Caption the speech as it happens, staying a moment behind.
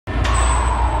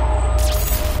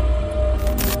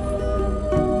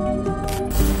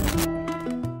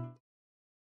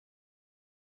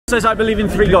says I believe in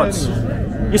 3 gods.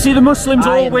 You see, the Muslims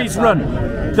always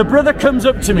run. The brother comes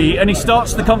up to me and he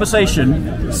starts the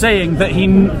conversation saying that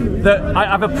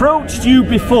I've approached you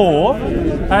before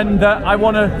and that I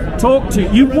want to talk to you.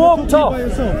 You walked off.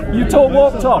 You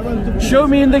walked off. Show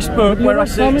me in this book where it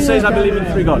says I believe in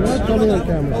 3 gods.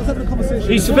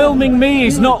 He's filming me,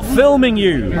 he's not filming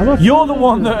you. You're the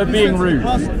one that are being rude.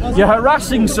 You're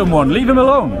harassing someone, leave him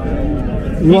alone.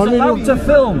 He's allowed to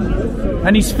film.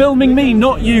 And he's filming me,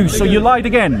 not you, so you lied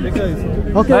again.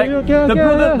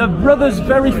 The brother's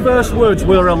very first words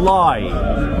were a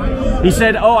lie. He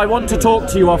said, oh, I want to talk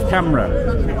to you off camera.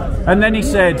 And then he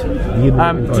said,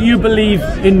 do you believe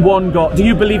in one God? Do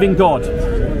you believe in God?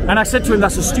 And I said to him,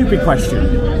 that's a stupid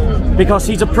question. Because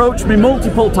he's approached me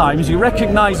multiple times, he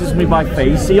recognizes me by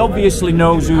face, he obviously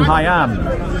knows who I am.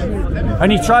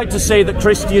 And he tried to say that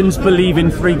Christians believe in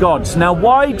 3 gods. Now,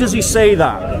 why does he say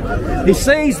that? He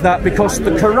says that because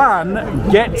the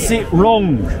Quran gets it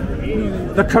wrong.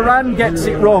 The Quran gets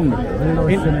it wrong.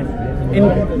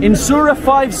 In Surah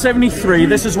 573,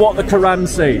 this is what the Quran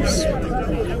says.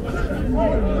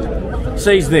 It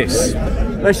says this.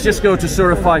 Let's just go to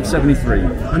Surah 573.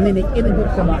 I mean, it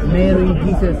talks about Mary,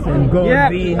 Jesus, and God. Yeah,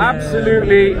 being,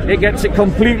 absolutely. It gets it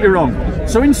completely wrong.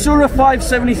 So in Surah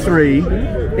 573,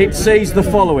 it says the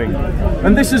following.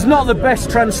 And this is not the best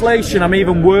translation I'm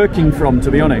even working from, to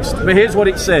be honest. But here's what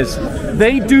it says.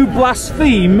 They do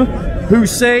blaspheme who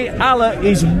say Allah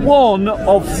is one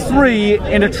of 3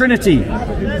 in a Trinity.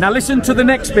 Now listen to the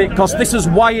next bit, because this is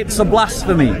why it's a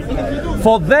blasphemy.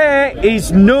 For there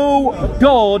is no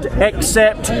God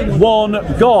except one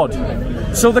God.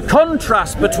 So the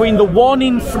contrast between the 1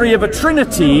 in 3 of a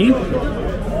Trinity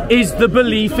is the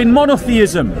belief in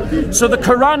monotheism. So the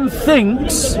Quran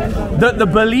thinks that the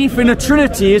belief in a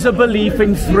Trinity is a belief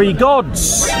in 3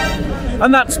 gods.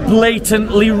 And that's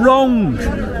blatantly wrong.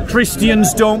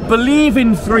 Christians don't believe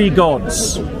in 3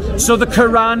 gods. So the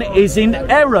Quran is in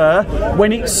error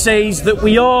when it says that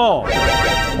we are.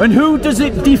 And who does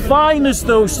it define as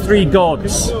those 3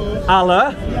 gods?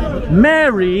 Allah,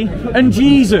 Mary, and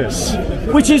Jesus.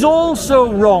 Which is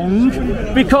also wrong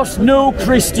because no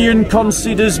Christian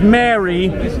considers Mary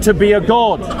to be a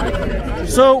god.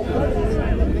 So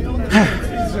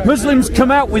Muslims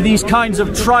come out with these kinds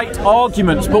of trite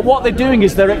arguments, but what they're doing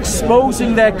is they're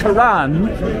exposing their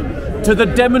Quran to the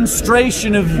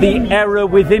demonstration of the error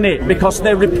within it, because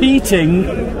they're repeating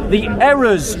the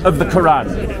errors of the Quran.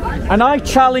 And I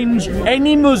challenge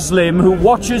any Muslim who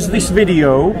watches this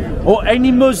video, or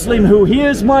any Muslim who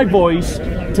hears my voice,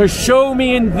 to show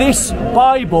me in this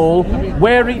Bible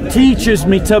where it teaches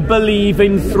me to believe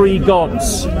in 3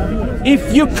 gods.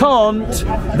 If you can't,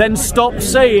 then stop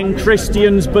saying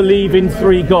Christians believe in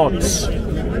 3 gods.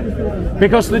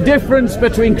 Because the difference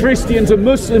between Christians and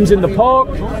Muslims in the park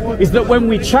is that when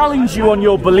we challenge you on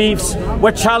your beliefs,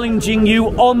 we're challenging you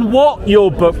on what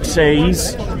your book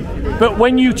says. But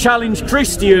when you challenge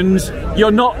Christians,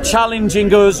 you're not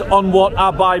challenging us on what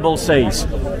our Bible says.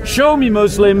 Show me,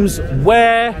 Muslims,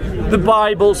 where the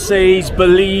Bible says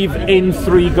believe in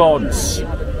 3 gods.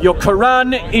 Your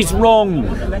Quran is wrong.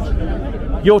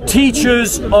 Your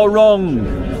teachers are wrong.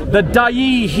 The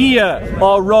da'i here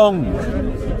are wrong.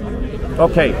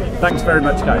 Okay, thanks very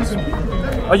much, guys.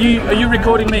 Are you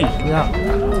recording me? Yeah.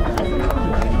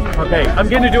 Okay, I'm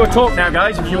going to do a talk now,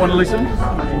 guys, if you want to listen.